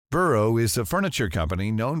Burrow is a furniture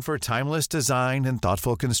company known for timeless design and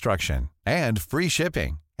thoughtful construction, and free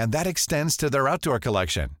shipping, and that extends to their outdoor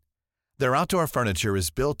collection. Their outdoor furniture is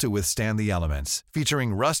built to withstand the elements,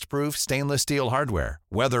 featuring rust-proof stainless steel hardware,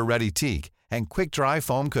 weather-ready teak, and quick-dry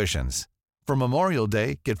foam cushions. For Memorial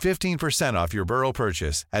Day, get 15% off your Burrow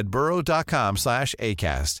purchase at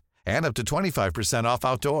burrow.com/acast, and up to 25% off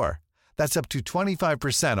outdoor. That's up to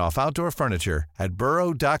 25% off outdoor furniture at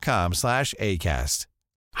burrow.com/acast.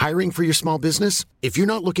 Hiring for your small business? If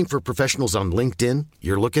you're not looking for professionals on LinkedIn,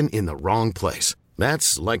 you're looking in the wrong place.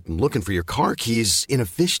 That's like looking for your car keys in a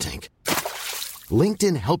fish tank.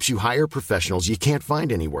 LinkedIn helps you hire professionals you can't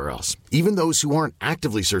find anywhere else, even those who aren't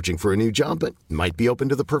actively searching for a new job but might be open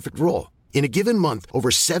to the perfect role. In a given month, over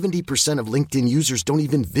 70% of LinkedIn users don't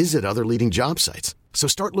even visit other leading job sites. So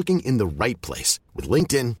start looking in the right place. With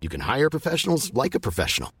LinkedIn, you can hire professionals like a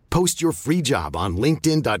professional. Post your free job on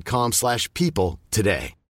linkedin.com/people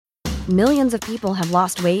today. Millions of people have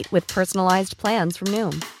lost weight with personalized plans from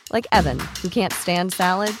Noom. Like Evan, who can't stand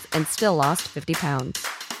salads and still lost 50 pounds.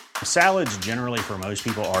 Salads generally for most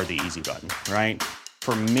people are the easy button, right?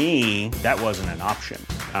 For me, that wasn't an option.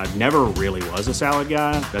 I never really was a salad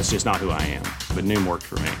guy. That's just not who I am. But Noom worked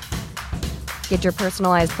for me. Get your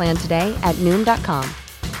personalized plan today at Noom.com.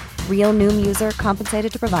 Real Noom user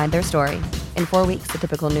compensated to provide their story. In 4 weeks, the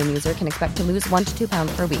typical Noom user can expect to lose 1 to 2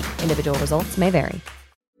 pounds per week. Individual results may vary.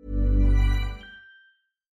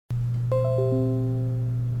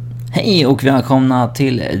 Hej och välkomna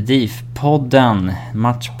till DIF-podden,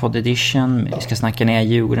 Matchpodd Edition. Vi ska snacka ner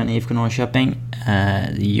Djurgården, IFK Norrköping.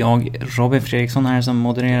 Jag, Robin Fredriksson, är som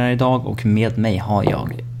modererar idag, och med mig har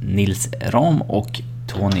jag Nils Ram och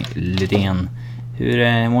Tony Lydén.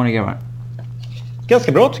 Hur mår ni, grabbar?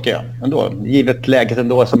 Ganska bra tycker jag ändå, givet läget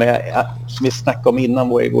ändå som vi snackade om innan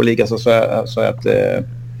vår liga, så att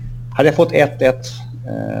hade jag fått 1-1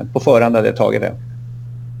 på förhand hade jag tagit det.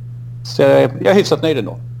 Så jag är hyfsat nöjd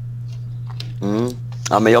ändå.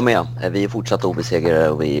 Ja, men jag med. Vi är fortsatt obesegrade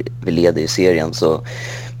och vi leder i serien, så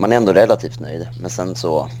man är ändå relativt nöjd. Men sen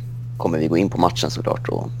så kommer vi gå in på matchen såklart,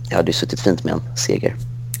 och det hade ju suttit fint med en seger.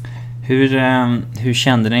 Hur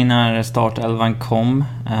kände ni när startelvan kom?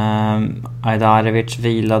 Ajdarevic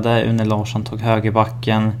vilade, Une Larsson tog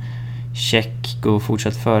högerbacken, Check går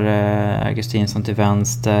fortsatt före Augustinsson till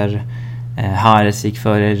vänster, Haris gick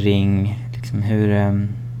före Ring. Liksom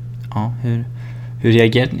hur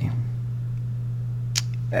reagerade ni?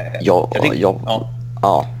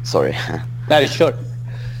 Sorry. Nej, kör.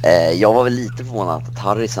 Jag var väl lite förvånad att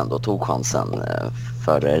Harris ändå tog chansen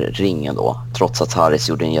för Ringen då. Trots att Harris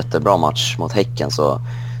gjorde en jättebra match mot Häcken, så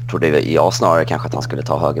trodde jag snarare kanske att han skulle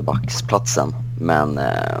ta högerbacksplatsen. Men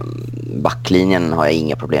backlinjen har jag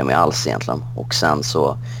inga problem med alls egentligen. Och sen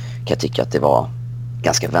så kan jag tycka att det var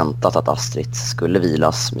ganska väntat att Astrid skulle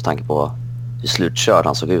vilas med tanke på hur slutkörd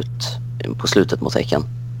han såg ut på slutet mot Häcken.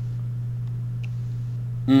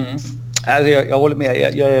 Alltså jag håller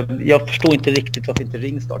med. Jag förstår inte riktigt varför inte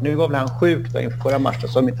Ringstart. Nu var väl han sjuk då inför förra matchen,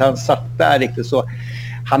 så om inte han satt där riktigt, så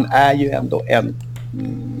han är ju ändå en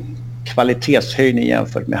kvalitetshöjning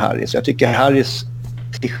jämfört med Harris. Jag tycker Harris,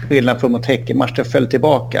 till skillnad från mot Häcken-matchen, föll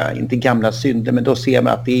tillbaka, inte gamla synder, men då ser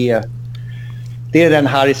man att det är den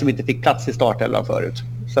Harris som inte fick plats i startelvan förut.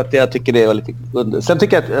 Så att jag tycker det var lite under. Sen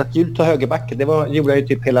tycker jag att Hjul tar högerbacken, gjorde jag ju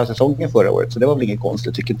typ hela säsongen förra året, så det var väl inget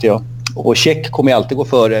konstigt tycker inte jag. Och Check kommer ju alltid gå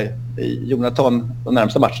före Jonathan de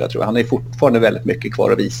närmsta matcherna, tror jag. Han är fortfarande väldigt mycket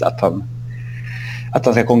kvar att visa att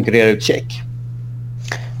han ska konkurrera ut Check.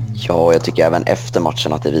 Ja, jag tycker även efter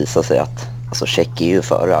matchen att det visar sig att alltså Check är ju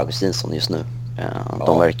före Augustinsson just nu.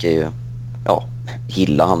 De verkar ju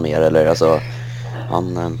gilla han mer, eller alltså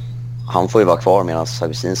han får ju vara kvar medan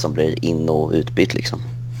Augustinsson blir in- och utbytt liksom.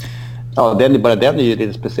 Ja, den är ju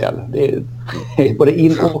lite speciell. Det är både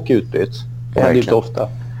in- och utbytt. Det händer ju inte ofta.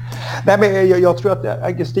 Nej, men jag tror att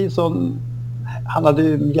Augustinsson, han hade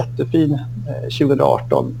ju en jättefin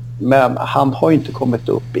 2018, men han har ju inte kommit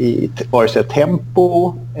upp i vare sig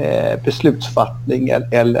tempo, beslutsfattning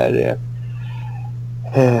eller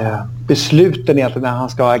besluten egentligen när han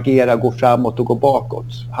ska agera, gå framåt och gå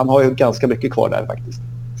bakåt. Han har ju ganska mycket kvar där faktiskt.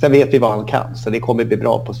 Sen vet vi vad han kan, så det kommer bli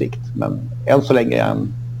bra på sikt. Men än så länge är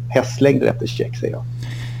han hästlängder efter Check, säger jag.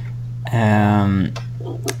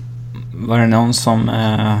 Var det någon som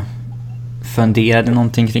funderade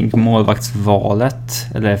någonting kring målvaktsvalet?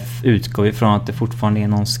 Eller utgår ifrån att det fortfarande är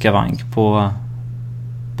någon skavank på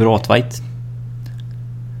Brathwaite?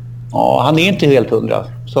 Ja, han är inte helt 100,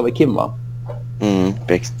 sa vi Kim, va?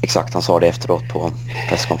 Exakt, han sa det efteråt på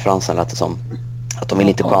presskonferensen, att det som att de vill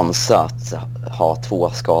inte chansa att ha 2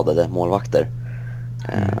 skadade målvakter.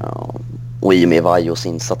 Och i och med Vajos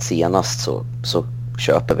insats senast så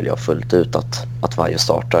köper väl jag fullt ut att Vaiho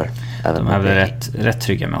startar. De är väl rätt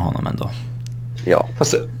trygga med honom ändå. Ja.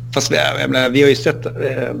 Fast jag menar, vi har ju sett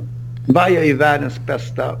Vaiho är ju världens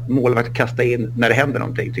bästa målvakt att kasta in när det händer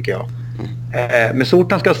någonting, tycker jag. Men så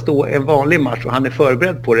fort han ska stå en vanlig match och han är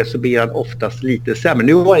förberedd på det, så blir han oftast lite sämre.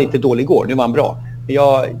 Nu var han inte dålig igår, nu var han bra.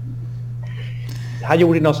 Han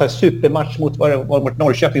gjorde någon sån här supermatch mot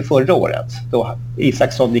Norrköping förra året. Då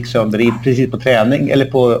Isaksson gick sönder precis på träning eller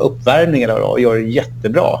på uppvärmning och gör det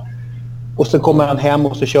jättebra. Och så kommer han hem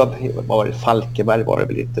och så kör, vad var det, Falkenberg var det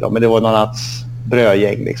väl inte då, men det var någon annans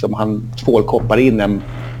brödgäng liksom. Han tvålkoppar in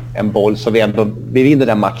en boll så vi vinner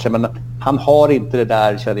den matchen, men han har inte det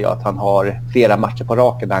där, känner jag, att han har flera matcher på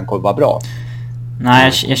raken där han kommer vara bra.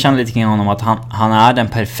 Nej, jag känner lite kring honom att han är den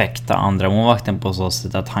perfekta andra målvakten på så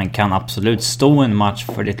sätt att han kan absolut stå en match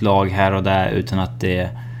för ditt lag här och där utan att det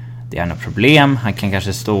är något problem. Han kan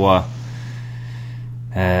kanske stå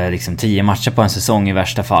liksom 10 matcher på en säsong i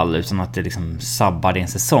värsta fall utan att det liksom sabbar din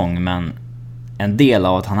säsong, men en del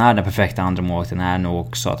av att han är den perfekta andra målvakten är nog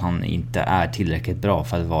också att han inte är tillräckligt bra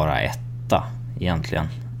för att vara etta egentligen.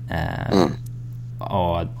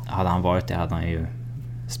 Och hade han varit det hade han ju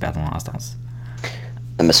spelat någon annanstans.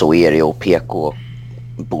 Men så är det ju, och PK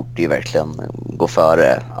borde ju verkligen gå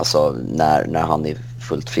före, alltså när han är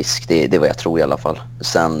fullt frisk. Det är vad jag tror i alla fall.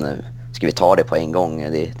 Sen ska vi ta det på en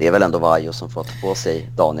gång. Det är väl ändå Vaiho som får ta på sig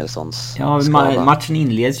Danielssons skada. Matchen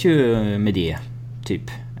inleds ju med det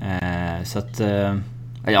typ. Så att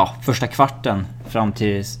första kvarten fram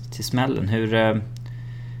till smällen.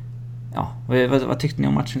 Vad tyckte ni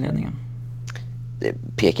om matchinledningen?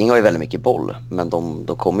 Peking har ju väldigt mycket boll, men de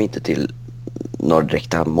kommer inte till några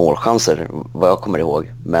direkta målchanser vad jag kommer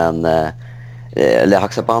ihåg. Men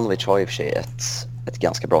Haksabanovic har ju för sig ett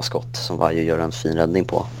ganska bra skott som Vaiho gör en fin räddning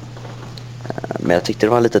på. Men jag tyckte det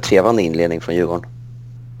var en lite trevande inledning från Djurgården.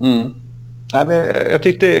 Nej, men jag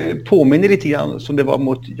tyckte det påminner lite grann som det var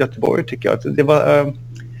mot Göteborg, tycker jag. Det var,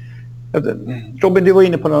 Robin, du var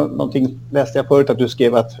inne på någonting, läste jag förut, att du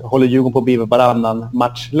skrev att håller Djurgården på att bli varannan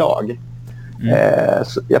matchlag.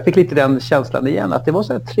 Så jag fick lite den känslan igen, att det var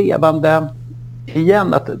så här trevande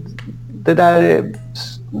igen, att det där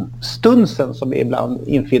stunsen som ibland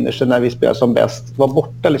infinner sig när vi spelar som bäst var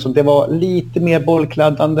borta liksom. Det var lite mer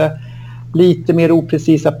bollkladdande, lite mer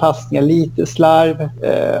oprecisa passningar, lite slarv,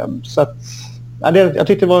 så att jag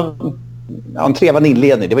tyckte det var en trevande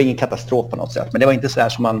inledning. Det var ingen katastrof på något sätt, men det var inte så här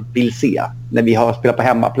som man vill se när vi har spelat på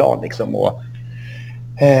hemmaplan liksom, och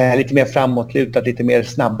lite mer framåtlutat, lite mer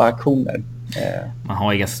snabba aktioner. Man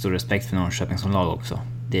har ju ganska stor respekt för Norrköping som lag också.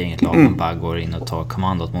 Det är inget lag som bara går in och tar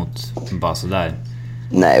kommandot mot bara sådär.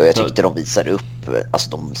 Nej, och jag tyckte de visade upp, alltså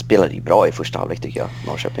de spelade ju bra i första halvlek, tycker jag,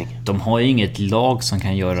 Norrköping. De har ju inget lag som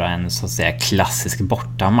kan göra en så att säga klassisk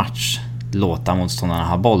bortamatch, låta motståndarna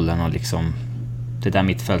ha bollen och liksom det där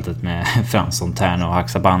mittfältet med Fransson, Tern och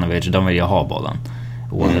Haksabanovic, de vill ju ha bollen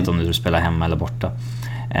oavsett om du spelar hemma eller borta.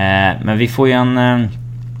 Men vi får ju en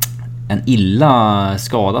illa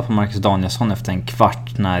skada på Marcus Danielsson efter en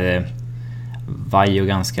kvart när Vaiho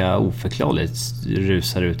ganska oförklarligt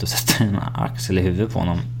rusar ut och sätter en axel i huvudet på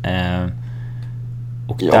honom.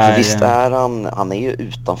 Och för visst är han är ju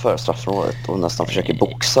utanför straffområdet och nästan försöker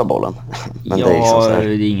boxa bollen. Men ja, det är liksom så här.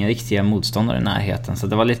 Det är inga riktiga motståndare i närheten, så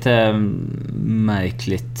det var lite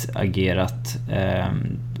märkligt agerat.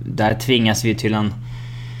 Där tvingas vi till en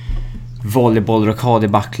volleybollrockad i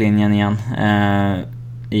backlinjen igen.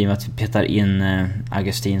 I och med att vi petar in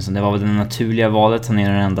Augustinsson. Det var väl det naturliga valet. Han är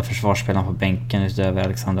den enda försvarsspelaren på bänken utöver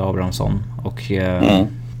Alexander Abrahamsson. Och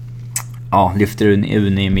lyfter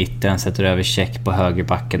Une i mitten, sätter över check på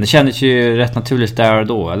högerbacken. Det kändes ju rätt naturligt där och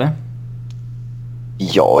då, eller?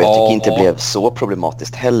 Ja, jag tycker inte det blev så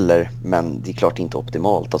problematiskt heller. Men det är klart inte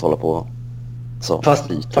optimalt att hålla på så. Fast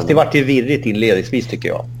det var ju virrigt inledningsvis, tycker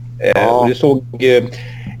jag. Du såg,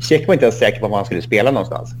 check var inte ens säker på var han skulle spela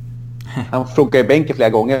någonstans. Han frågade i bänken flera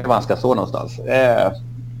gånger var han ska stå någonstans.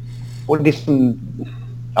 Och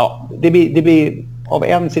det blir av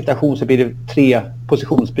en situation så blir det 3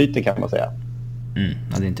 positionsbyten, kan man säga.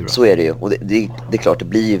 Ja, det är inte bra. Så är det ju. Och det är klart, det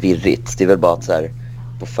blir ju virrigt. Det är väl bara att så här,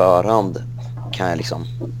 på förhand kan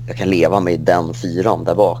jag kan leva med den 4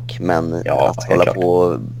 där bak. Men att hålla på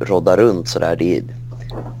och rodda runt så där,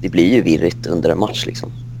 det blir ju virrigt under en match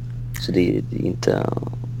liksom. Så det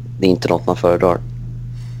är inte något man föredrar.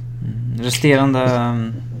 Resterande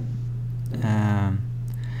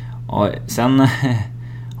och sen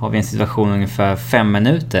har vi en situation ungefär 5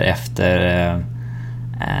 minuter efter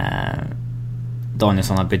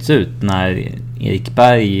Danielsson har bytts ut, när Erik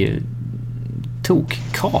Berg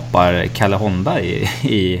kapar Kalle Holmberg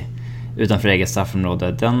utanför eget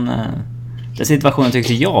straffområde. Den situationen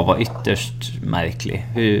tyckte jag var ytterst märklig.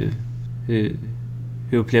 Hur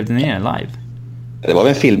upplevde ni det live? Det var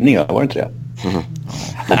väl en filmning, var det inte det?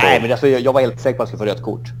 Nej, men alltså, jag var helt säker på att jag skulle få rött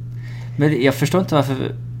kort. Men jag förstår inte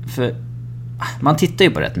varför... För man tittar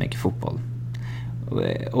ju på rätt mycket fotboll.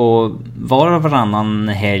 Och var och varannan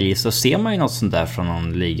helg så ser man ju något sånt där från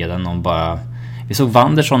någon liga där någon bara... Vi såg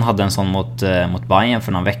Wanderson hade en sån mot Bayern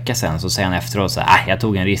för någon vecka sedan. Så säger han efteråt så här, jag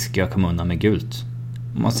tog en risk, jag kom undan med gult.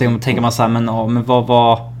 Man tänker man så här, men vad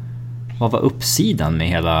var uppsidan med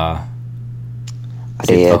hela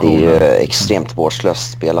situationen? Det är ju extremt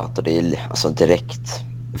vårdslöst spelat och det är alltså direkt.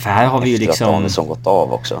 För här har vi ju liksom Danielsson gått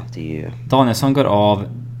av också. Det är ju... Danielsson går av.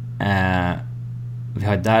 Vi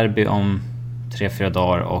har ett derby om 3-4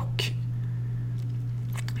 dagar och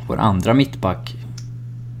vår andra mittback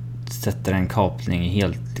sätter en kapning i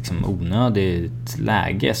helt liksom onödigt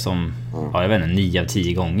läge som jag vet inte, 9 av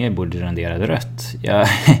 10 gånger borde rendera rött.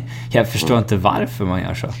 Jag förstår inte varför man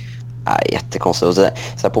gör så. Jättekonstigt. Och så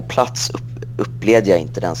här, på plats upplevde jag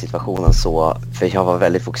inte den situationen så, för jag var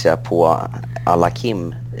väldigt fokuserad på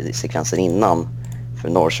Alakim i sekvensen innan. För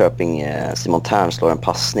Norrköping, Simon Tern slår en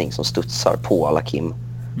passning som studsar på Alakim.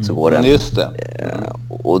 Så går den. Just det.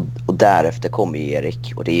 Och därefter kommer ju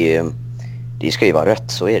Erik. Och det ska ju vara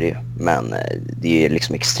rött, så är det ju. Men det är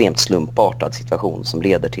liksom extremt slumpartad situation som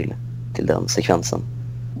leder till den sekvensen.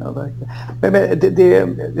 Ja, verkligen. Men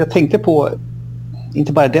jag tänkte på,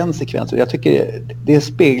 inte bara den sekvensen, jag tycker det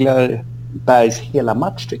speglar Bergs hela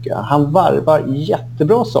match tycker jag. Han varvar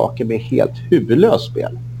jättebra saker med helt huvudlöst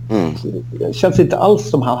spel. Det känns inte alls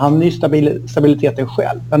som han ny stabiliteten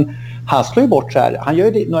själv. Men han slår ju bort så här. Han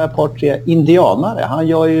gör ju några par tre indianare. Han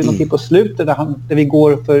gör ju någonting på slutet där vi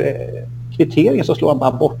går för kriterier så slår han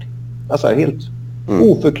bara bort. Alltså helt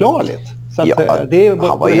oförklarligt. Så att, det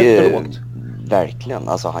han var ju verkligen,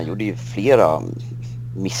 alltså han gjorde ju flera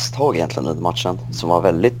misstag egentligen under matchen som var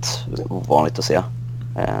väldigt ovanligt att se.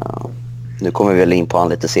 Nu kommer vi väl in på han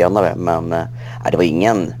lite senare, men det var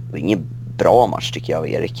ingen bra match tycker jag av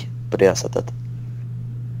Erik på det sättet.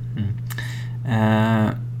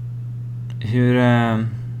 Hur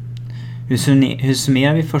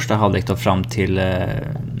summerar vi första halvlek då fram till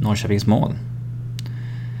Norrköpings mål?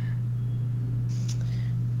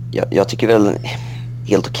 Jag tycker väl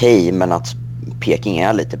helt okej, men att Peking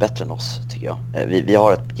är lite bättre än oss tycker jag. Vi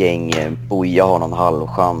har ett gäng, Boja har någon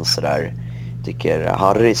halvchans där. Tycker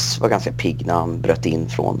Harris var ganska pigg när han bröt in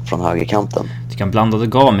från högerkanten. Tycker han blandade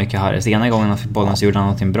och gav mycket Harris. Ena gången han fick bollen så gjorde han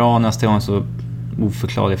någonting bra, nästa gång så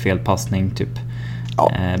oförklarlig felpassning typ.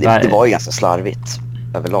 Ja, det var ju ganska slarvigt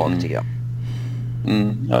överlag tycker jag.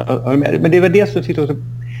 Men det var det som tyckte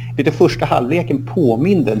lite första halvleken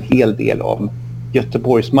påminde en hel del om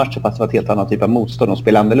Göteborgs matcher, fast det var ett helt annat typ av motstånd och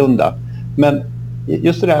spela annorlunda. Men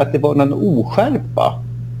just det där att det var någon oskärpa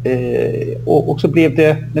och så blev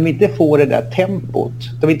det, när vi inte får det där tempot,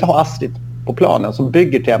 när vi inte har Astrid på planen som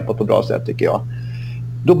bygger tempot på bra sätt tycker jag,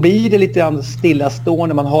 då blir det lite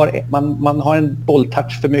stillastående. Man har en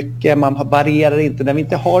bolltouch för mycket, man varierar inte. När vi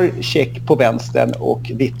inte har check på vänstern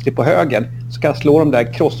och Vittri på höger så kan slå de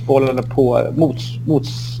där crossbollarna på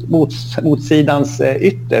motsidans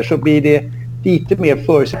ytter, så blir det lite mer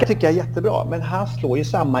förutsättningar. Tycker jag är jättebra, men han slår ju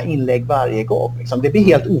samma inlägg varje gång. Liksom. Det blir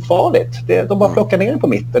helt ofarligt. De bara plockar ner den på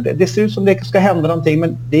mitten. Det ser ut som det ska hända någonting,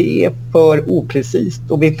 men det är för oprecist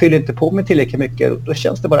och vi fyller inte på med tillräckligt mycket. Då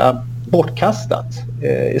känns det bara bortkastat.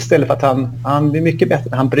 Istället för att han blir mycket bättre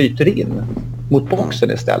när han bryter in mot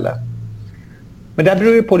boxen istället. Men där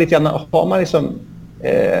beror ju på lite grann, har man liksom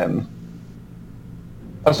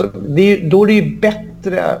alltså, då är det ju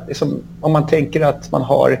bättre liksom, om man tänker att man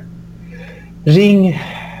har Ring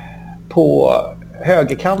på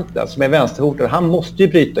högerkanten som är vänsterfotad. Han måste ju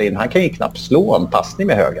bryta in. Han kan ju knappt slå en passning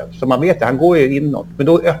med höger. Så man vet det, han går ju inåt. Men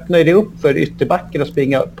då öppnar det upp för ytterbacken och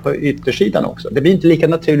springa på yttersidan också. Det blir inte lika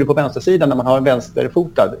naturligt på vänstersidan när man har en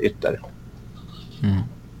vänsterfotad ytter.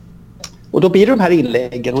 Och då blir det de här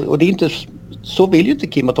inläggen. Och det är inte, så vill ju inte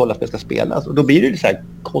Kim och Tolla att ska spela. Och då blir det så här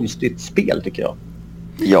konstigt spel tycker jag.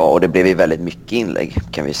 Ja, och det blev ju väldigt mycket inlägg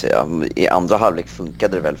kan vi säga. I andra halvlek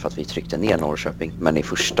funkade det väl för att vi tryckte ner Norrköping. Men i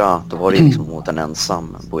första, då var det liksom mot en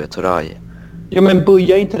ensam Buya Turay. Ja, men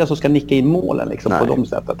Buya är inte den som ska nicka in målen liksom, på de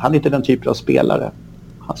sättet. Han är inte den typen av spelare.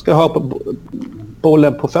 Han ska ha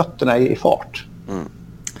bollen på fötterna i fart.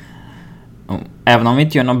 Även om vi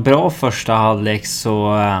inte gör någon bra första halvlek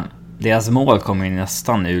så deras mål kommer ju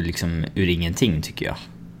nästan ur ingenting tycker jag.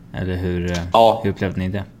 Eller hur upplevde ni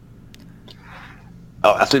det?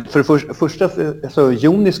 Ja, alltså för det första, alltså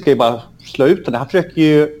Joni ska ju bara slå ut den. Han försöker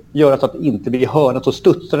ju göra så att det inte blir hörnat, så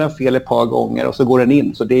studsar den fel ett par gånger och så går den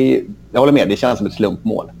in. Så jag håller med, det känns som ett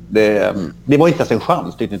slumpmål. Det var inte ens en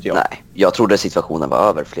chans, tyckte inte jag. Nej, jag trodde situationen var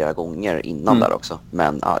över flera gånger innan där också.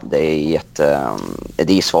 Men ja, det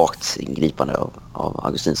är svagt ingripande av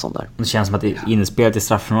Augustinsson där. Det känns som att det inspelat i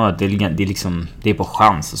straffområdet, det är på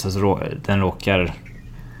chans. Så den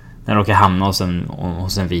råkar hamna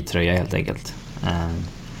hos en vit tröja helt enkelt.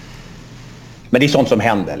 Men det är sånt som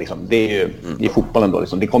händer liksom. Det är ju i fotbollen då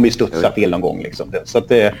liksom. Det kommer ju studsa fel någon gång liksom. Så att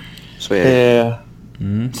det... Så är det.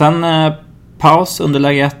 Sen paus,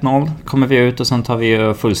 underläge 1-0 kommer vi ut och sen tar vi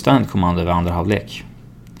ju fullständigt kommando över andra halvlek.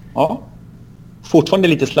 Ja. Fortfarande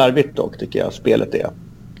lite slarvigt dock tycker jag spelet är.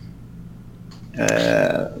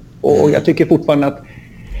 Och jag tycker fortfarande att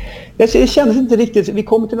det känns inte riktigt, vi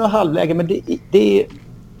kommer till några halvläge, men det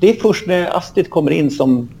är först när Astrid kommer in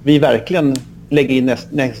som vi verkligen lägger in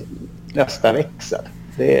nästa växel.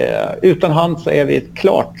 Utan han så är vi ett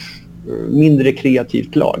klart mindre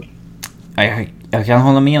kreativt lag. Jag kan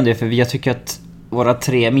hålla med om det, för jag tycker att våra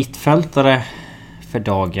 3 mittfältare för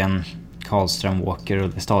dagen, Karlström, Walker och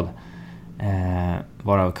Ulvestad,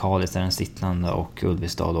 varav Karlis är den sittande och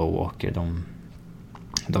Ulvestad och Walker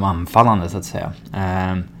de anfallande så att säga.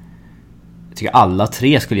 Jag tycker alla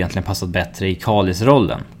 3 skulle egentligen passat bättre i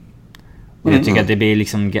Karlis-rollen. Och jag tycker att det blir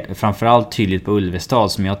liksom framförallt tydligt på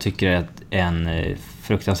Ulvestad, som jag tycker är en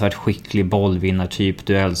fruktansvärt skicklig bollvinnartyp,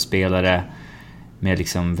 duellspelare med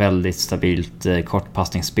liksom väldigt stabilt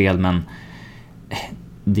kortpassningsspel, men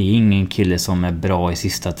det är ingen kille som är bra i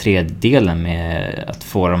sista tredjedelen med att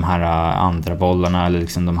få de här andra bollarna eller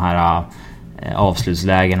liksom de här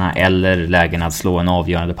avslutslägena eller lägena att slå en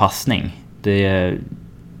avgörande passning.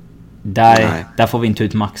 Där får vi inte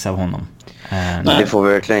ut max av honom. Nej, det får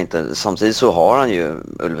vi verkligen inte. Samtidigt så har han ju,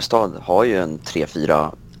 Ulvestad har ju en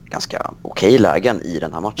 3-4 ganska okej lägen i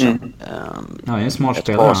den här matchen. Ja, en smart ett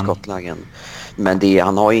spelare. Par skottlägen. Men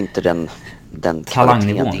han har ju inte den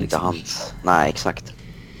talangnivån inte liksom. Hans. Nej, exakt.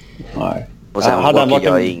 Nej. Och sen Walker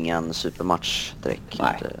gör ingen supermatch direkt.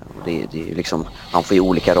 Och det är liksom, han får ju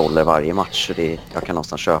olika roller varje match, så jag kan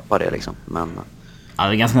nästan köpa det liksom. Men ja,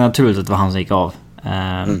 det är ganska naturligt att det var han som gick av.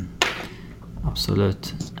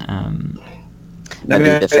 Absolut. Men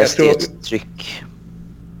det befäster ett tryck.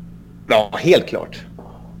 Ja, helt klart.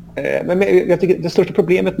 Men jag tycker det största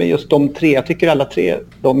problemet med just de 3, jag tycker alla 3,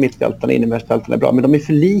 de mittfältarna, innermittfältarna är bra, men de är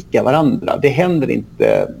för lika varandra. Det händer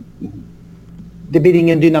inte. Det blir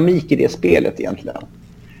ingen dynamik i det spelet egentligen.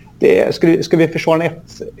 Ska vi försvara en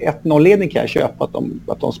 1-0-ledning kan jag köpa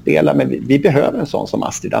att de spelar, men vi behöver en sån som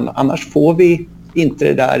Astrid. Annars får vi inte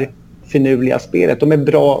det där finurliga spelet. De är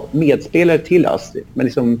bra medspelare till Astrid, men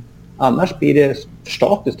liksom, annars blir det för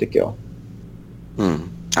status tycker jag.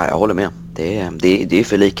 Ja, jag håller med. Det är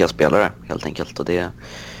för lika spelare helt enkelt, och det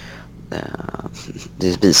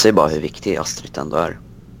visar ju bara hur viktig Astrid ändå är.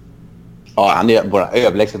 Ja, han är våra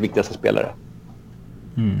överlägset viktigaste spelare.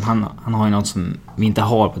 Han har ju något som vi inte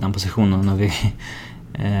har på den positionen när vi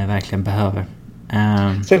verkligen behöver.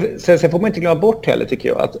 Sen får man inte glömma bort heller tycker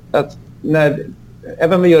jag att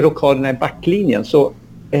även om vi gör rockaderna i backlinjen så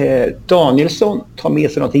Danielsson tar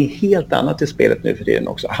med sig något helt annat i spelet nu för tiden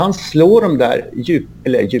också. Han slår de där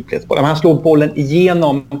djupledsbollarna. Han slår bollen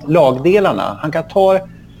igenom lagdelarna. Han kan ta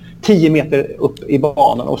 10 meter upp i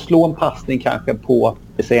banan och slå en passning kanske på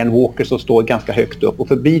en Walker som står ganska högt upp och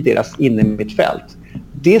förbi deras innermittfält.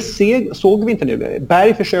 Det såg vi inte nu.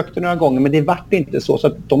 Berg försökte några gånger, men det vart inte så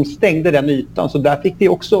att de stängde den ytan, så där fick vi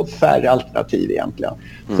också färre alternativ egentligen.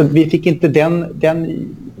 Så vi fick inte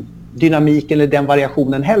den dynamiken eller den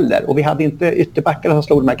variationen heller, och vi hade inte ytterbackar som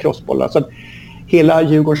slog de här crossbollarna. Så att hela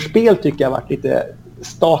Djurgårdens spel tycker jag varit lite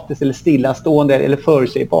statiskt eller stillastående eller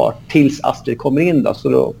förutsägbart tills Astrid kommer in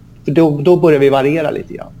då. Då börjar vi variera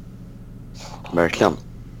lite grann. Verkligen.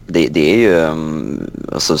 Det är ju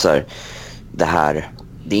alltså så här,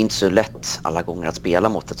 det är inte så lätt alla gånger att spela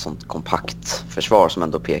mot ett sånt kompakt försvar som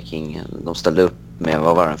ändå Peking. De ställde upp med,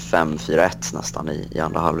 vad var det, 5-4-1 nästan i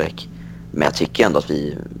andra halvlek. Men jag tycker ändå att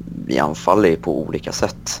vi anfaller på olika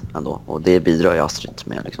sätt ändå, och det bidrar ju Astrid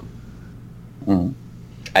med liksom.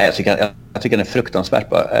 Jag tycker den är fruktansvärt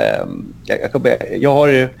bra.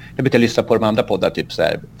 Jag brukar lyssna på de andra poddar, typ så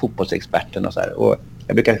här, fotbollsexperten och så här, och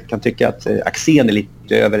jag kan tycka att Axén är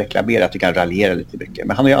lite överreklamerad. Jag tycker han raljerar lite mycket,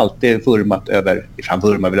 men han har ju alltid vurmat över, han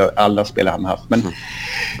vurmar väl alla spelare han har haft,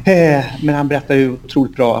 men han berättar hur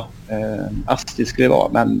otroligt bra Astrid skulle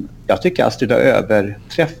vara. Men jag tycker Astrid har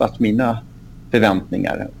överträffat mina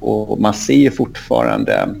förväntningar, och man ser ju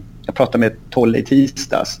fortfarande, jag pratade med Tolle i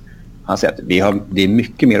tisdags, han säger att det är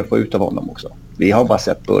mycket mer att få ut av honom också. Vi har bara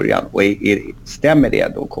sett början. Och stämmer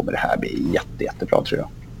det, då kommer det här bli jättebra, tror jag.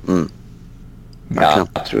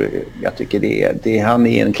 Jag tycker det är han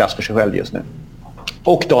är en klass för sig själv just nu.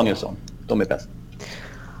 Och Danielsson, de är bäst.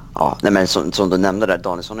 Ja, nej, men som du nämnde där,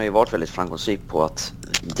 Danielsson har ju varit väldigt framgångsrik på att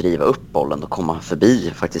driva upp bollen och komma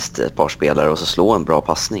förbi faktiskt ett par spelare och så slå en bra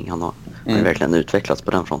passning. Han har verkligen utvecklats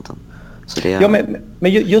på den fronten. Så det... Ja,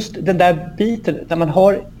 men just den där biten där man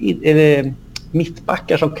har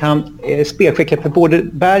mittbackar som kan spelskickliga, för både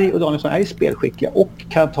Berg och Danielsson är ju spelskickliga och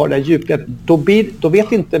kan ta det där djupledet. Då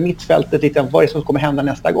vet inte mittfältet lite vad det är som kommer hända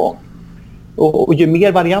nästa gång. Och ju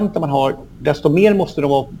mer varianter man har, desto mer måste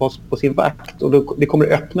de vara på sin vakt. Och det kommer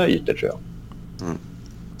att öppna ytor, tror jag.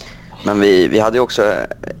 Men vi hade ju också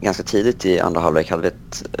ganska tidigt i andra halvlek hade vi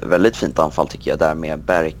ett väldigt fint anfall, tycker jag, där med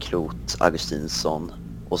Bergkrot, Augustinsson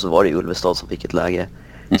och så var det Ulvestad som fick ett läge.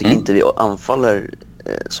 Jag tycker inte vi anfaller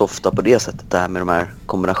så ofta på det sättet där med de här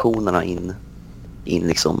kombinationerna in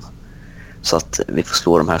liksom, så att vi får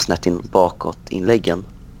slå de här snett in bakåt inläggen.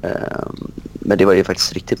 Men det var ju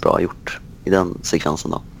faktiskt riktigt bra gjort i den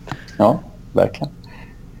sekvensen då. Ja, verkligen.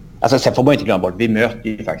 Alltså sen får man inte glömma bort, vi möter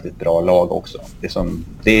ju faktiskt ett bra lag också.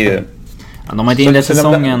 Det är ju... Ja, de har inte inlett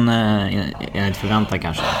säsongen enligt förväntan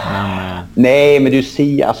kanske. Men... Nej, men du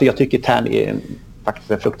ser, alltså jag tycker Tern är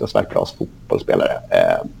faktiskt en fruktansvärt bra fotbollsspelare.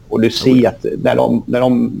 Och du ser att när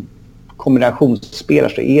de kombinationsspelar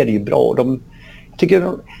så är det ju bra. Och jag tycker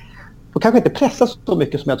de kanske inte pressar så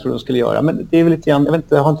mycket som jag tror de skulle göra. Men det är väl lite grann,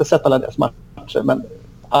 jag har inte sett alla deras matcher, men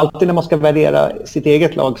alltid när man ska värdera sitt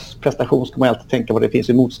eget lags prestation ska man alltid tänka på att det finns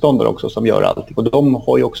ju motståndare också som gör allting. Och de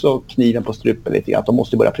har ju också kniven på strupen lite grann, att de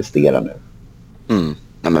måste börja prestera nu.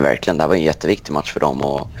 Ja, men verkligen, det här var en jätteviktig match för dem.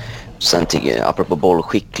 Och sen tycker jag, apropå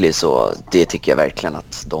bollskicklig, så det tycker jag verkligen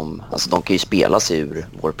att de kan ju spela sig ur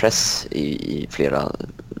vår press i flera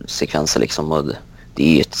sekvenser liksom. Och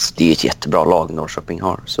det är ett jättebra lag Norrköping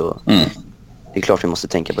har, så det är klart vi måste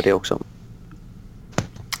tänka på det också.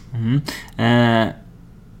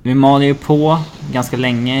 Vi maler ju på ganska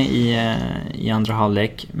länge i andra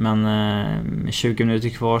halvlek, men med 20 minuter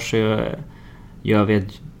kvar så gör vi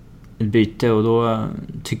ett byte och då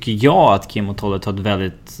tycker jag att Kim och Tolle tar ett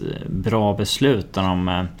väldigt bra beslut där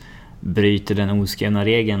de bryter den oskrivna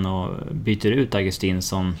regeln och byter ut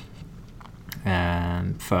Augustinsson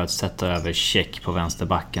för att sätta över check på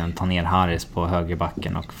vänsterbacken, ta ner Harris på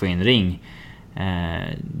högerbacken och få in Ring.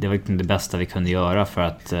 Det var inte det bästa vi kunde göra för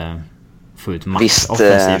att få ut max. Visst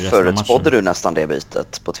förutspådde du nästan det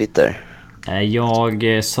bytet på Twitter?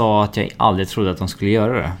 Jag sa att jag aldrig trodde att de skulle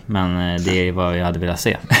göra det, men det är vad jag hade velat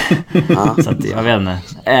se. Så att jag vet inte.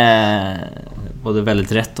 Både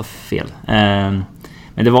väldigt rätt och fel. Men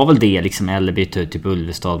det var väl det liksom, eller byta ut typ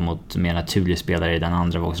Ulvestad mot mer naturlig spelare i den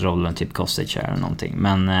andra vågsrollen, typ Kostic eller någonting.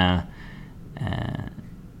 Men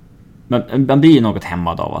man blir ju något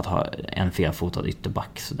hämmad av att ha en felfotad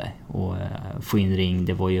ytterback sådär. Och få in Ring,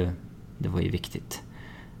 det var ju viktigt.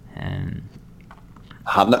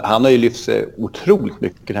 Han har ju lyft sig otroligt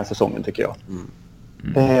mycket den här säsongen, tycker jag.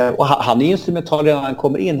 Och han är ju instrumental när han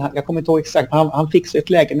kommer in. Jag kommer inte ihåg exakt, han fixar ett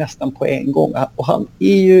läge nästan på en gång. Och han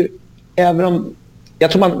är ju, även om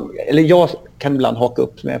jag kan ibland haka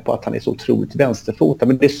upp med på att han är så otroligt vänsterfotad,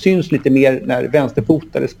 men det syns lite mer när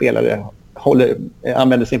vänsterfotade spelare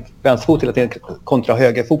använder sin vänsterfot till att kontra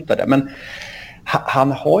högerfotade. Men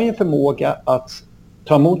han har ju en förmåga att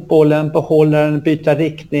ta emot bollen, behålla den, byta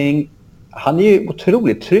riktning. Han är ju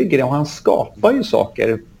otroligt trygg i det och han skapar ju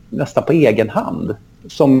saker nästan på egen hand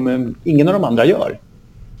som ingen av de andra gör.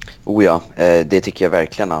 Oh ja, det tycker jag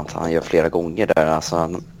verkligen att han gör flera gånger där. Alltså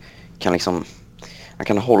han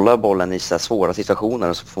kan hålla bollen i så här svåra situationer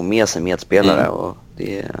och få med sig medspelare. Och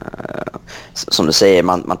det, som du säger,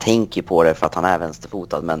 man tänker på det för att han är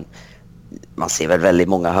vänsterfotad, men man ser väl väldigt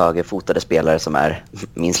många högerfotade spelare som är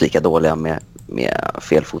minst lika dåliga med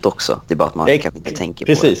fel fot också. Det är bara att man kanske inte tänker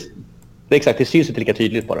på det. Precis. Det är exakt, det syns inte lika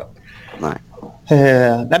tydligt bara. Nej.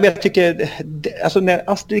 Nej, men jag tycker, alltså när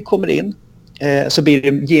Astrid kommer in så blir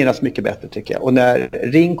det genast mycket bättre, tycker jag. Och när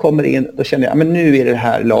Ring kommer in, då känner jag, men nu är det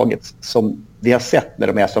här laget som vi har sett när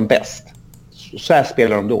de är som bäst. Så här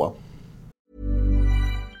spelar de då.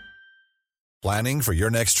 Planning for your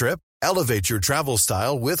next trip? Elevate your travel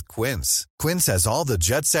style with Quince. Quince has all the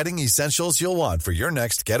jet-setting essentials you'll want for your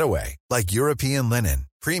next getaway, like European linen,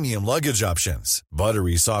 premium luggage options,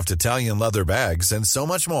 buttery soft Italian leather bags, and so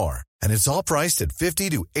much more. And it's all priced at 50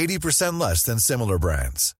 to 80% less than similar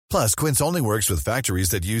brands. Plus, Quince only works with factories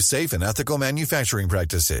that use safe and ethical manufacturing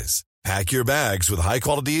practices. Pack your bags with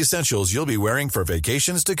high-quality essentials you'll be wearing for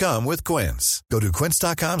vacations to come with Quince. Go to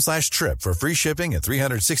quince.com/trip for free shipping and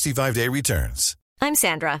 365-day returns. I'm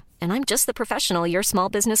Sandra, and I'm just the professional your small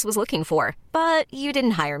business was looking for. But you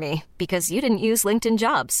didn't hire me because you didn't use LinkedIn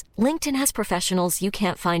Jobs. LinkedIn has professionals you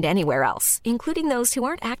can't find anywhere else, including those who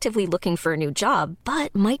aren't actively looking for a new job,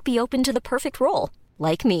 but might be open to the perfect role,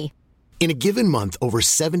 like me. In a given month, over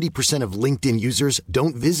 70% of LinkedIn users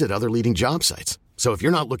don't visit other leading job sites. So if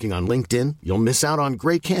you're not looking on LinkedIn, you'll miss out on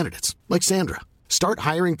great candidates like Sandra. Start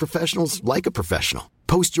hiring professionals like a professional.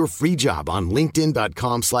 Post your free job on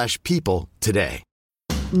linkedin.com/people today.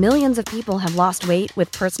 Millions of people have lost weight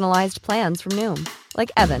with personalized plans from Noom.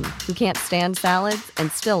 Like Evan, who can't stand salads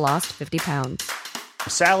and still lost 50 pounds.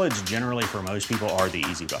 Salads generally for most people are the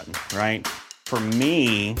easy button, right? For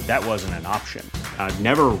me, that wasn't an option. I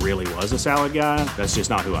never really was a salad guy. That's just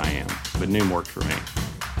not who I am. But Noom worked for me.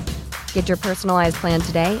 Get your personalized plan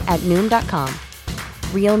today at Noom.com.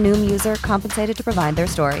 Real Noom user compensated to provide their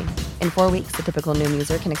story. In 4 weeks, the typical Noom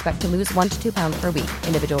user can expect to lose 1 to 2 pounds per week.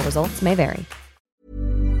 Individual results may vary.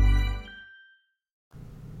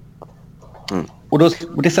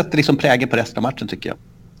 Och det sätter liksom prägen på resten av matchen, tycker jag.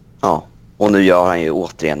 Ja, och nu gör han ju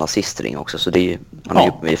återigen assistring också, så det är ju, han är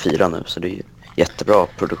uppe med 4 nu, så det är ju jättebra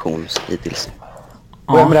produktion hittills.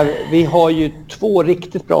 Och jag menar, vi har ju 2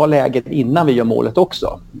 riktigt bra lägen innan vi gör målet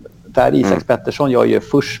också. Där Isak Pettersson gör ju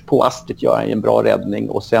först på Astrid gör en bra räddning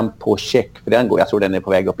och sen på check, för den går, jag tror den är på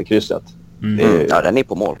väg upp i krysset. Ja, den är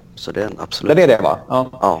på mål, så det är absolut. Det är det, va?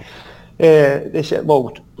 Ja. Det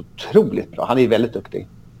var otroligt bra. Han är väldigt duktig.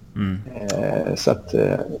 Så att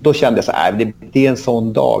då kände jag så här, det är en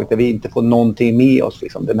sån dag där vi inte får någonting med oss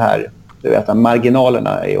liksom. Den här, du vet,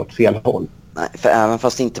 marginalerna är åt fel håll. Nej, för även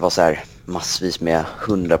fast det inte var så här massvis med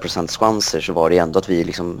 100% chanser, så var det ändå att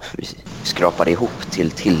vi skrapade ihop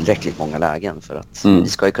till tillräckligt många lägen för att vi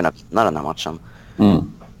ska ju kunna vinna den här matchen.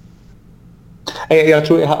 Jag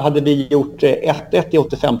tror, hade vi gjort 1-1 i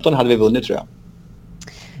 85 hade vi vunnit, tror jag.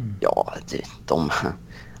 Ja,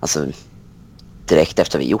 alltså direkt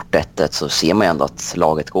efter vi gjort 1-1 så ser man ju ändå att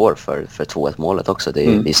laget går för 2-1 målet också. Det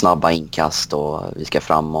är snabba inkast och vi ska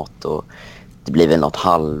framåt, och det blir väl något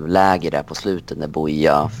halvläge där på slutet när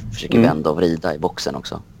Boja försöker vända och vrida i boxen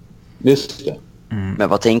också. Just det. Men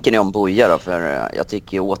vad tänker ni om Boja då? För jag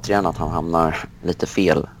tycker ju återigen att han hamnar lite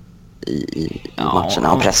fel i matchen.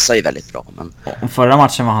 Han pressar ju väldigt bra. Men... Förra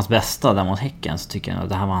matchen var hans bästa där mot Häcken, så tycker jag att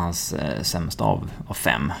det här var hans sämsta av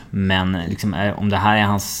 5. Men liksom, om det här är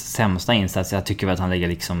hans sämsta insats, jag tycker väl att han lägger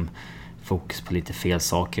liksom fokus på lite fel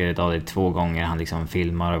saker idag. Det är 2 gånger han liksom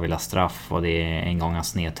filmar och vill ha straff, och det är en gång han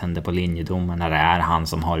snedtänder på linjedomen när det är han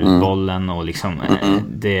som har ut bollen, och liksom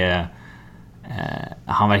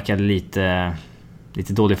han verkade lite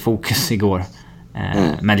dålig fokus igår.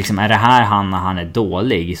 Men liksom, är det här när han är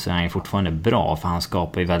dålig, så är han ju fortfarande bra, för han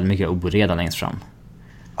skapar ju väldigt mycket oreda längst fram.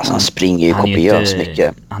 Alltså han springer ju kopiöst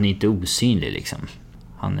mycket. Han är inte osynlig liksom.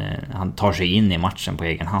 Han tar sig in i matchen på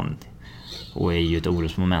egen hand och är ju ett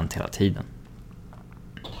orosmoment hela tiden.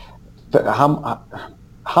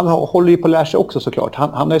 Han håller ju på att lära sig också, såklart. Han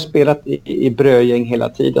har ju spelat i brödgäng hela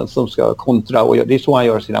tiden som ska kontra, och det är så han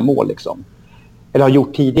gör sina mål liksom. Eller har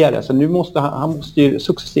gjort tidigare. Så nu måste han ju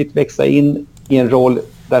successivt växa in i en roll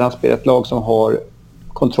där han spelar ett lag som har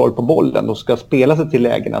kontroll på bollen och ska spela sig till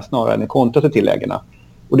lägena snarare än kontra sig till lägena.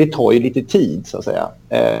 Och det tar ju lite tid, så att säga.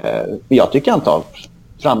 Jag tycker han tar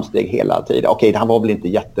framsteg hela tiden. Okej, han var väl inte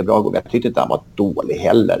jättebra. Jag tyckte inte han var dålig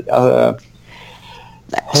heller.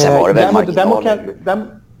 Nej, sen var det väl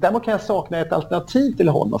däremot kan jag sakna ett alternativ till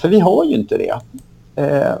honom. För vi har ju inte det.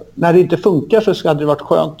 När det inte funkar så hade det varit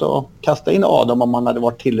skönt att kasta in Adam om han hade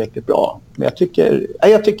varit tillräckligt bra. Men jag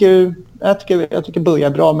tycker Börja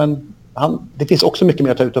är bra, men det finns också mycket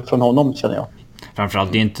mer att ta ut från honom, känner jag.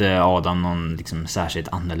 Framförallt är inte Adam någon liksom särskilt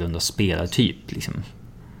annorlunda spelartyp liksom.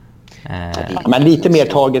 Men lite mer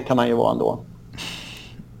taget kan han ju vara ändå.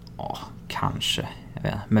 Ja, kanske. Jag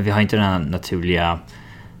vet. Men vi har inte den här naturliga...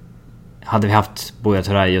 Hade vi haft Buya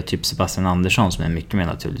Turay och typ Sebastian Andersson som är mycket mer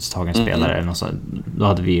naturligt tagen spelare eller något så, då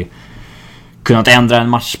hade vi kunnat ändra en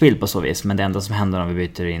matchbild på så vis. Men det enda som händer om vi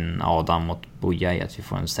byter in Adam mot Buya är att vi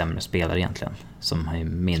får en sämre spelare egentligen, som är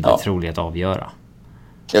mindre trolig att avgöra.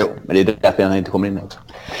 Jo, men det är därför han inte kommer in också.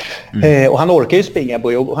 Och han orkar ju springa,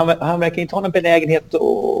 Buya, och han verkar inte ha någon benägenhet att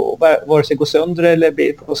vare sig gå sönder eller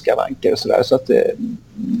bli på skavanker och sådär. Så att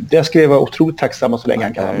det skulle vara otroligt tacksamma så länge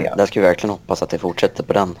han kan vara med. Där ska vi verkligen hoppas att det fortsätter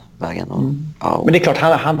på den vägen. Och, Men det är klart,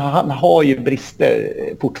 han har ju brister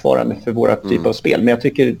fortfarande för våra typer av spel. Men jag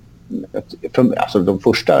tycker att de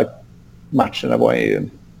första matcherna var ju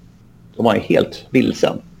helt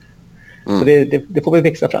vilsen. Så det får vi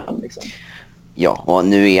växa fram liksom. Ja, och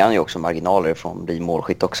nu är han ju också marginaler från bli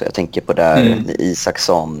målskytt också. Jag tänker på där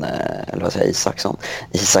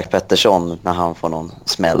Isak Pettersson när han får någon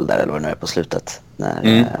smäll där eller vad det nu är på slutet.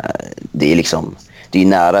 När, det är liksom, det är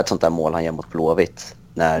nära ett sånt där mål han gör mot Blåvitt.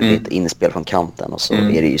 När det är ett inspel från kanten och så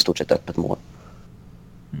är det i stort sett öppet mål.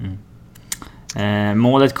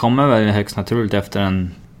 Målet kommer väl högst naturligt efter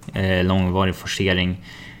en långvarig forcering.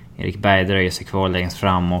 Erik Berg dröjer sig kvar längst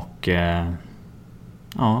fram och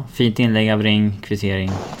fint inlägg av Ring,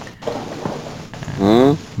 kvittering.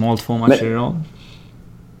 Mål 2 matcher i rad.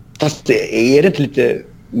 Fast är det inte lite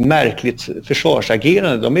märkligt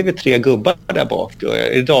försvarsagerande? De är väl 3 gubbar där bak.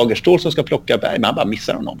 Är det Dagerstål som ska plocka Berg? Men han bara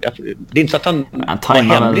missar honom. Det är inte så att han var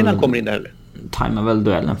hemlig när han kommer in där heller. Tajmar väl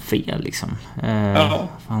duellen fel liksom.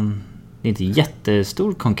 Det är inte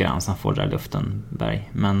jättestor konkurrens han får där i luften, Berg.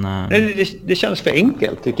 Men, det känns för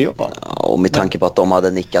enkelt tycker jag. Ja, och med tanke på att de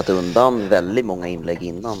hade nickat undan väldigt många inlägg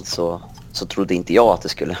innan så trodde inte jag att det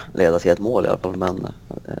skulle leda till ett mål i alla fall. Men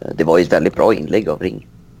det var ju ett väldigt bra inlägg av Ring.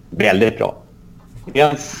 Väldigt bra. Det är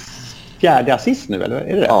hans 4:e assist nu, eller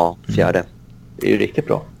är det? Ja, 4:e. Det är ju riktigt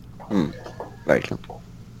bra. Verkligen.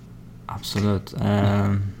 Absolut.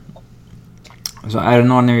 Så är det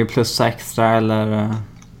någon ni plus extra eller...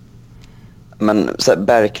 Men så här,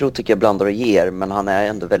 Bergkro tycker jag blandar och ger, men han är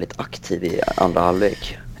ändå väldigt aktiv i andra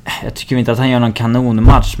halvlek. Jag tycker inte att han gör någon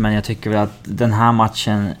kanonmatch, men jag tycker väl att den här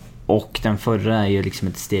matchen och den förra är ju liksom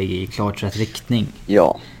ett steg i klart rätt riktning.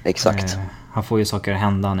 Ja, exakt. Han får ju saker att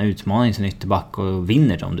hända, han utmanar sin ytterback och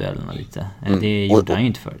vinner de duellerna lite. Det gjorde han ju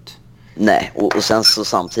inte förut. Nej, och sen så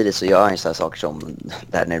samtidigt så gör han ju så här saker som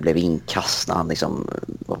där när det blev inkast när han liksom,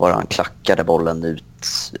 han klackade bollen ut.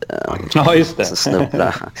 Ja, just det.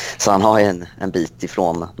 Så han har ju en bit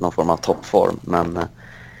ifrån någon form av toppform, men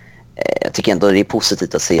jag tycker ändå det är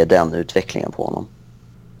positivt att se den utvecklingen på honom.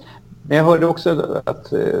 Men jag hörde också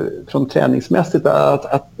att från träningsmässigt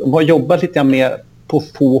att de har jobbat lite med på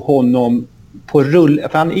att få honom på rull.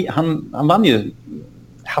 För han vann ju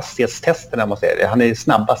hastighetstesterna, måste jag säga. Han är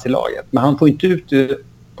snabbast i laget. Men han får inte ut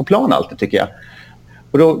på plan alltid, tycker jag.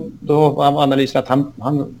 Och då var analysen att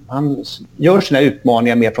han gör sina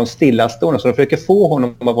utmaningar mer från stillastående. Så de försöker få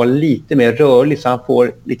honom att vara lite mer rörlig så han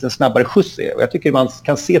får lite snabbare skjuts. Och jag tycker man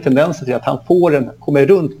kan se tendenser till att han kommer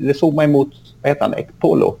runt. Det såg man emot, vad heter han,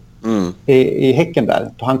 Ekpolo i Häcken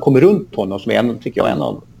där. Han kommer runt honom som är tycker jag, en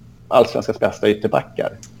av allsvenskans bästa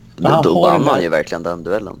ytterbackar. Men då vann han ju verkligen den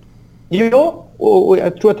duellen. Ja, och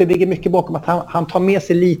jag tror att det ligger mycket bakom att han tar med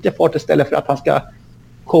sig lite fart istället för att han ska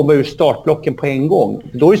komma ur startblocken på en gång.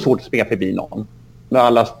 Då är det svårt att springa förbi någon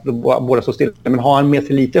när båda står stilla. Men har han med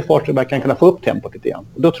sig lite fart så verkar han kunna få upp tempot lite grann.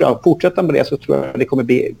 Och då tror jag, fortsätter med det så tror jag det kommer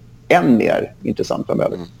bli än mer intressant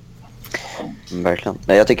framöver. Verkligen.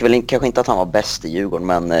 Jag tycker väl kanske inte att han var bäst i Djurgården,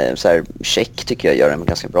 men så här, Check tycker jag gör en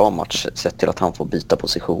ganska bra match sett till att han får byta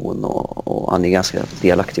position och han är ganska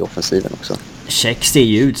delaktig i offensiven också. Check ser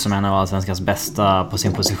ju ut som en av allsvenskans bästa på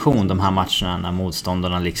sin position de här matcherna när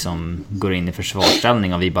motståndarna liksom går in i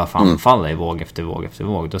försvarsställning och vi bara anfaller i våg efter våg efter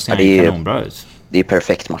våg. Då ser han ju kanonbra ut. Det är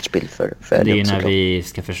perfekt matchbild för det är ju när vi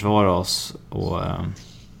ska försvara oss och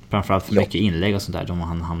framförallt för mycket inlägg och sånt där då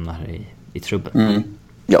han hamnar i trubbel.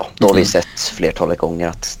 Ja, då har vi sett flertalet gånger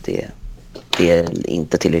att det är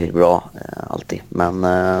inte tillräckligt bra alltid. Men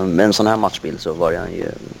med en sån här matchbild så var han ju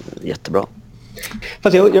jättebra.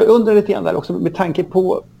 Fast jag undrar lite grann där också, med tanke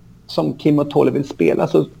på som Kim och Tolle vill spela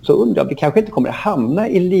så undrar jag om vi kanske inte kommer att hamna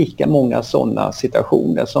i lika många sådana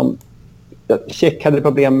situationer som Check hade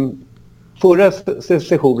problem förra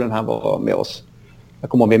sessionen han var med oss. Jag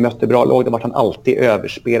kommer ihåg vi mötte bra lag, då var han alltid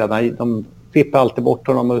överspelad. De flippade alltid bort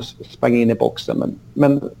honom och sprang in i boxen.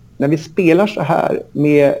 Men när vi spelar så här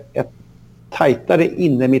med ett tajtare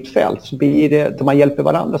inne mittfält så blir det, då man hjälper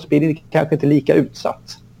varandra så blir det kanske inte lika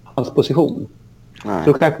utsatt, hans position.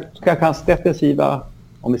 Så kanske hans defensiva,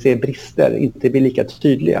 om vi ser brister, inte blir lika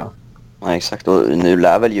tydliga. Ja, exakt. Och nu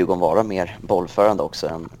lär väl Djurgården vara mer bollförande också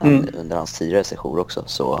än under hans tidigare session också.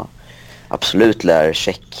 Så absolut lär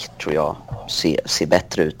Check, tror jag, se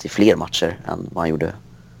bättre ut i fler matcher än vad han gjorde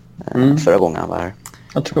förra gången han var här.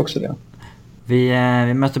 Jag tror också det. Vi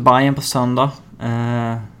möter Bayern på söndag.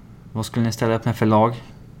 Vad skulle ni ställa upp med för lag?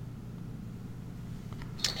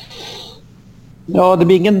 Ja, det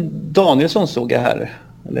blir ingen Danielsson såg jag här.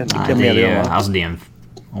 Eller nej, det är, alltså det är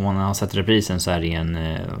om man har sett reprisen så är det en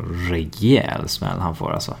rejäl smäll han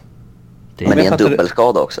får alltså. Men det är en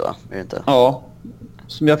dubbelskada också, va? Är det inte? Ja,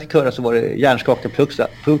 som jag fick höra så var det hjärnskakning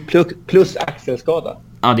plus axelskada.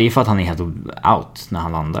 Ja, det är för att han är helt out när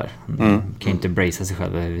han landar. Han kan inte bracea sig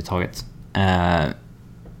själv överhuvudtaget.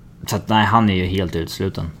 Så att nej, han är ju helt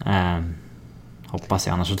utsluten. Hoppas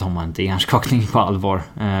jag, annars så tar man inte hjärnskakning på allvar.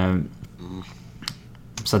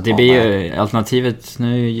 Så att det blir ju alternativet.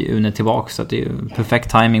 Nu är ju Une tillbaka, så att det är ju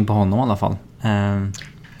perfekt timing på honom i alla fall.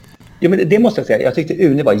 Jo, men det måste jag säga. Jag tyckte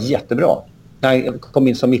Une var jättebra. När han kom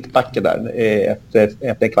in som mittbacke där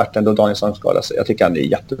efter kvarten då Danielsson skadade sig. Jag tycker han är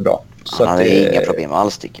jättebra. Så han har inga problem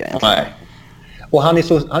alls, tycker jag egentligen. Nej. Och han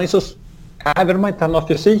är så även om man inte har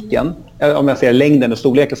fysiken, om jag säger längden och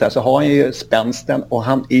storleken så har han ju spänsten, och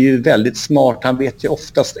han är ju väldigt smart. Han vet ju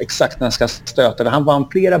oftast exakt när han ska stöta. Han vann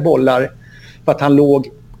flera bollar för att han låg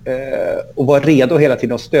och var redo hela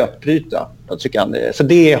tiden att stötbryta. Så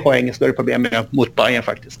det har jag inget större problem med mot Bayern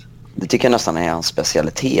faktiskt. Det tycker jag nästan är hans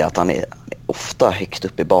specialitet, att han är ofta högt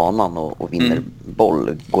upp i banan och vinner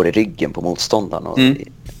boll, går i ryggen på motståndaren och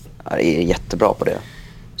är jättebra på det.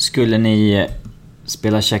 Skulle ni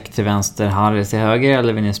spela check till vänster, Harris till höger,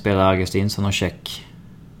 eller vill ni spela Augustinsson och check?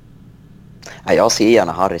 Ja, jag ser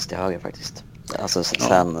gärna Harris till höger faktiskt. Alltså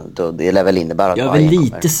sen, då, det lär väl innebära att jag är väl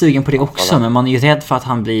lite sugen på det också, men man är ju rädd för att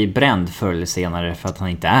han blir bränd förr eller senare för att han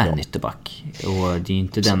inte är en ytterback. Och det är ju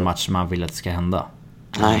inte den match man vill att det ska hända.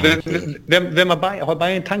 Nej. Vem har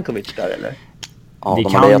Bayern Tankovic där eller? Ja, det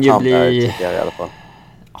de kan ju bli tidigare, i alla fall.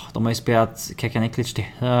 De har ju spelat Kekaniklic till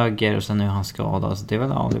höger och sen nu är han skadad, så det är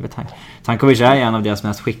väl Tankovic är en av deras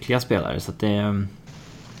mest skickliga spelare, så att det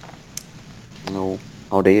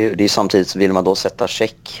och det är samtidigt så vill man då sätta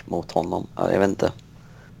check mot honom. Jag vet inte.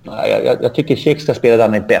 Nej, jag tycker check ska spela där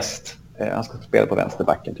han är bäst. Han ska spela på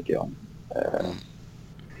vänsterbacken, tycker jag.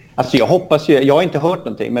 Alltså jag hoppas ju, jag har inte hört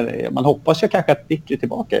någonting, men man hoppas ju kanske att Dick är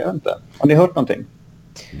tillbaka, jag vet inte. Har ni hört någonting?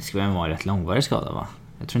 Det ska väl vara rätt långvarig skada, va?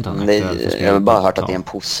 Jag tror inte han jag har bara hört att det är en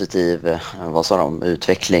positiv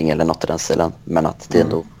utveckling eller något i den stilen, men att det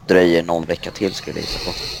ändå dröjer någon vecka till, skulle jag gissa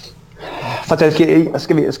på. För att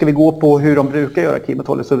ska vi gå på hur de brukar göra, Kim och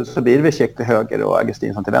Tolle, så blir det väl check till höger och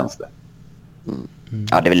Augustinsson till vänster.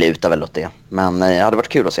 Ja, det vill luta väl åt det. Men det hade varit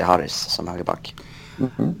kul att se Harris som högerback.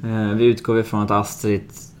 Vi utgår ifrån att Astrid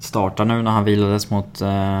startar nu när han vilades mot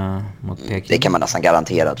Peking. Det kan man nästan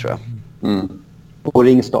garantera, tror jag. Och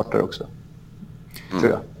Ring startar också,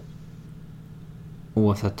 tror jag.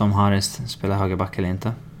 Oavsett om Harris spelar högerback eller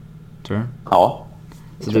inte, tror du? Ja.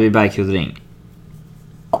 Så det blir Bergkrud Ring.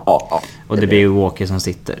 Ja. Och det blir ju Walker som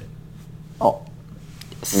sitter. Ja.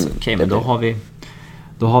 Yes. Okej, men då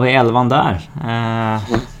har vi 11 där.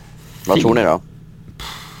 Vad tror ni då?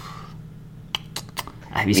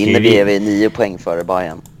 Vinner vi 9 poäng före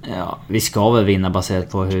Bayern? Ja, vi ska väl vinna baserat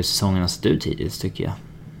på hur säsongen har sett ut hittills, tycker jag.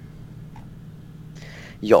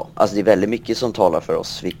 Ja, alltså det är väldigt mycket som talar för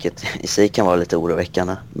oss, vilket i sig kan vara lite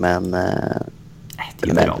oroväckande. Men det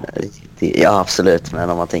är bra. Ja, absolut. Men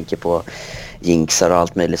om man tänker på jinxar och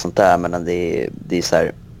allt möjligt sånt där, men det är så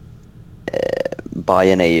här,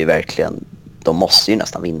 Bayern är ju verkligen, de måste ju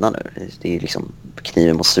nästan vinna nu. Det är liksom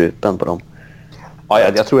kniven mot strupen på dem. Ja,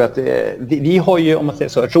 jag tror att vi har ju, om man säger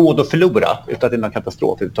så, råd att förlora utan att det är någon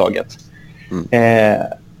katastrof överhuvudtaget.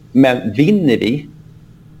 Men vinner vi,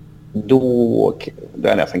 då är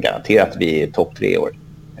jag nästan garanterat att vi är topp 3 år.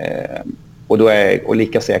 Och då är jag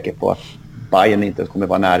lika säker på att Bayern inte kommer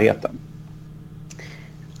vara i närheten.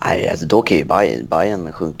 Nej, alltså då kan ju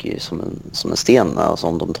Bayern sjunker ju som en sten, alltså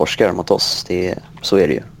om de torskar mot oss. Så är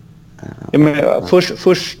det ju. Ja, men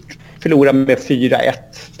först förlora med 4-1.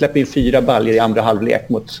 Släpper in 4 baljor i andra halvlek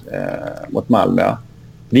mot Malmö.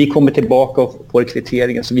 Vi kommer tillbaka och får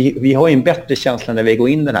kvitteringen. Så vi har en bättre känsla när vi går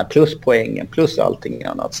in den här. Plus poängen, plus allting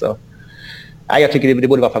annat. Så, jag tycker det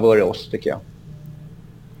borde vara favör oss, tycker jag.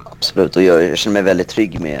 Absolut, och jag känner mig väldigt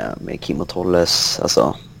trygg med Kim och Tolles.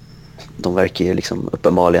 Alltså, de verkar ju liksom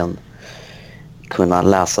uppenbarligen kunna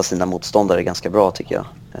läsa sina motståndare ganska bra, tycker jag.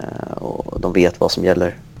 Och de vet vad som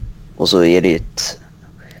gäller. Och så är det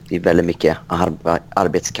är väldigt mycket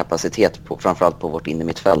arbetskapacitet framförallt på vårt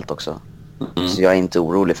innermittfält också. Så jag är inte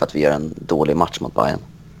orolig för att vi gör en dålig match mot Bayern.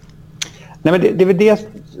 Nej, men det är väl det,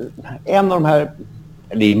 en av de här,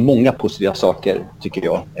 det är många positiva saker tycker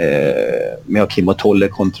jag med Kim och Tolle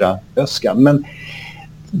kontra Öskan, men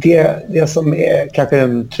det som är kanske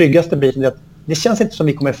den tryggaste biten är att det känns inte som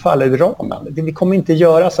vi kommer falla ur ramen. Vi kommer inte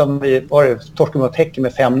göra som vi torskade mot Häcken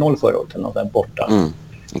med 5-0 förra året eller något där borta.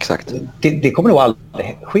 Exakt. Det kommer nog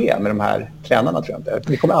aldrig ske med de här tränarna, tror jag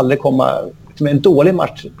inte. Vi kommer aldrig komma, som en dålig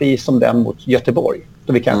match blir som den mot Göteborg,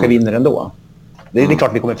 då vi kanske vinner ändå. Det är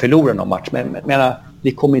klart vi kommer förlora någon match, men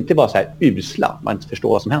vi kommer inte vara så här usla, man inte förstår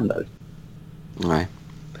vad som händer. Nej.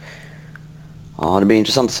 Ja, det blir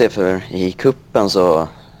intressant att se, för i kuppen så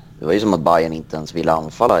det var ju som att Bayern inte ens ville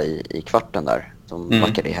anfalla i kvarten där. De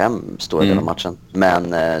backade hem stora delar av matchen.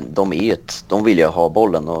 Men de vill ju ha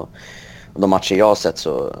bollen, och de matcher jag har sett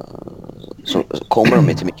så kommer de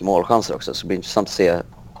inte mycket målchanser också. Så det blir intressant att se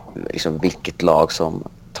liksom vilket lag som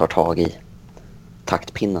tar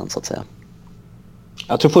taktpinnen så att säga.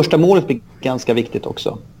 Jag tror första målet blir ganska viktigt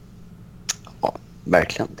också. Ja,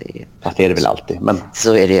 verkligen. Fast det är det väl alltid. Men...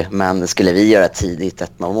 Så är det, men skulle vi göra ett tidigt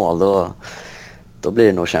 1-0-mål då blir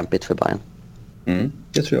det nog kämpigt för Bayern.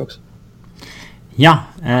 Det tror jag också. Ja,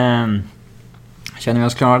 känner vi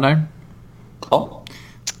oss klara där? Ja.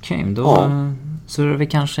 Okej, då surrar vi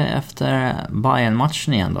kanske efter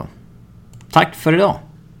Bayern-matchen igen då. Tack för idag.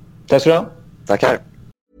 Tack så du. Tackar.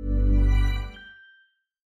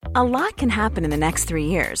 A lot can happen in the next 3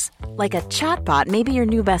 years. Like a chatbot may be your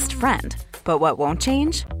new best friend. But what won't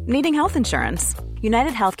change? Needing health insurance.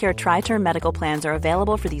 United Healthcare Tri-Term Medical Plans are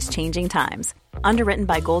available for these changing times. Underwritten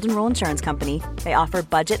by Golden Rule Insurance Company, they offer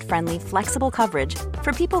budget-friendly, flexible coverage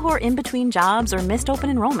for people who are in between jobs or missed open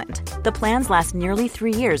enrollment. The plans last nearly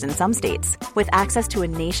 3 years in some states, with access to a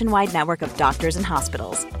nationwide network of doctors and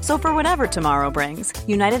hospitals. So for whatever tomorrow brings,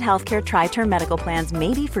 United Healthcare Tri-Term Medical Plans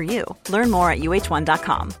may be for you. Learn more at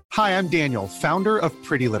uh1.com. Hi, I'm Daniel, founder of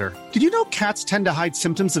Pretty Litter. Did you know cats tend to hide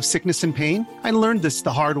symptoms of sickness and pain? I learned this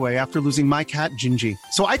the hard way after losing my cat, Gingy.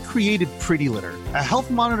 So I created Pretty Litter, a health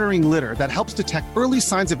monitoring litter that helps detect early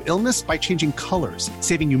signs of illness by changing colors,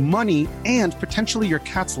 saving you money and potentially your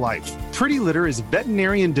cat's life. Pretty Litter is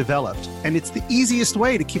veterinarian developed, and it's the easiest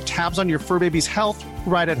way to keep tabs on your fur baby's health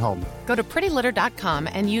right at home. Go to prettylitter.com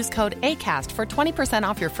and use code ACAST for 20%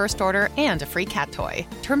 off your first order and a free cat toy.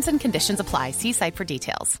 Terms and conditions apply. See site for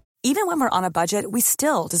details. Even when we're on a budget, we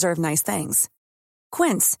still deserve nice things.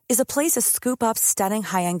 Quince is a place to scoop up stunning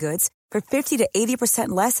high-end goods for 50 to 80%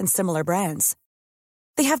 less than similar brands.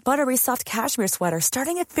 They have buttery soft cashmere sweaters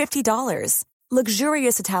starting at $50,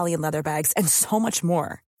 luxurious Italian leather bags, and so much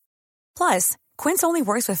more. Plus, Quince only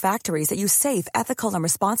works with factories that use safe, ethical, and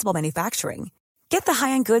responsible manufacturing. Get the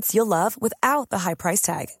high-end goods you'll love without the high price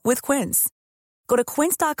tag with Quince. Go to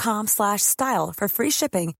quince.com/style for free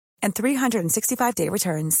shipping and 365-day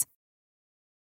returns.